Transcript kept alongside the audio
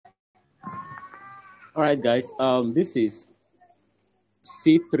All right, guys. This is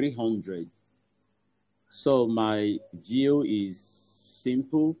C300. So my view is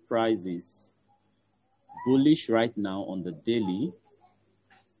simple. Price is bullish right now on the daily. You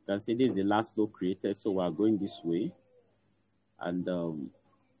can see this is the last low created, so we are going this way, and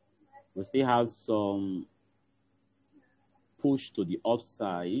we still have some push to the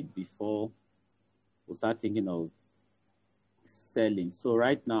upside before we start thinking of selling. So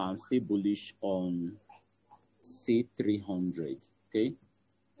right now I'm still bullish on C300. Okay,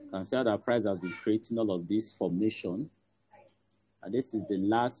 you can see how the price has been creating all of this formation, and this is the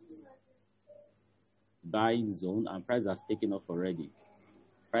last buying zone, and price has taken off already.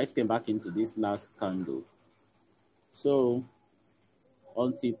 Price came back into this last candle. So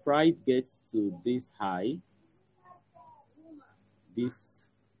until price gets to this high, this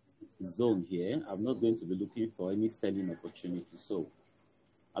zone here, I'm not going to be looking for any selling opportunity. So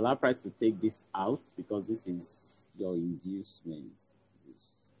allow price to take this out because this is your inducement.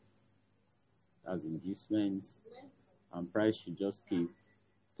 This, that's inducement, and price should just keep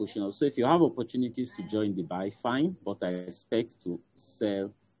pushing up. So if you have opportunities to join the buy, fine, but I expect to sell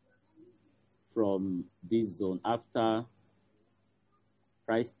from this zone after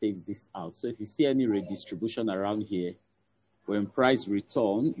price takes this out. So if you see any redistribution around here, when price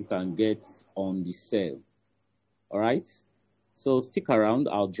return, you can get on the sell. All right. So stick around.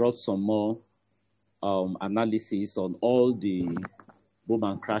 I'll drop some more analysis on all the boom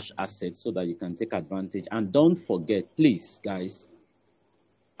and crash assets so that you can take advantage. And don't forget, please, guys,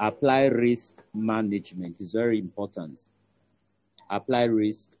 apply risk management. It's very important. Apply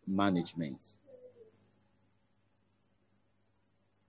risk management.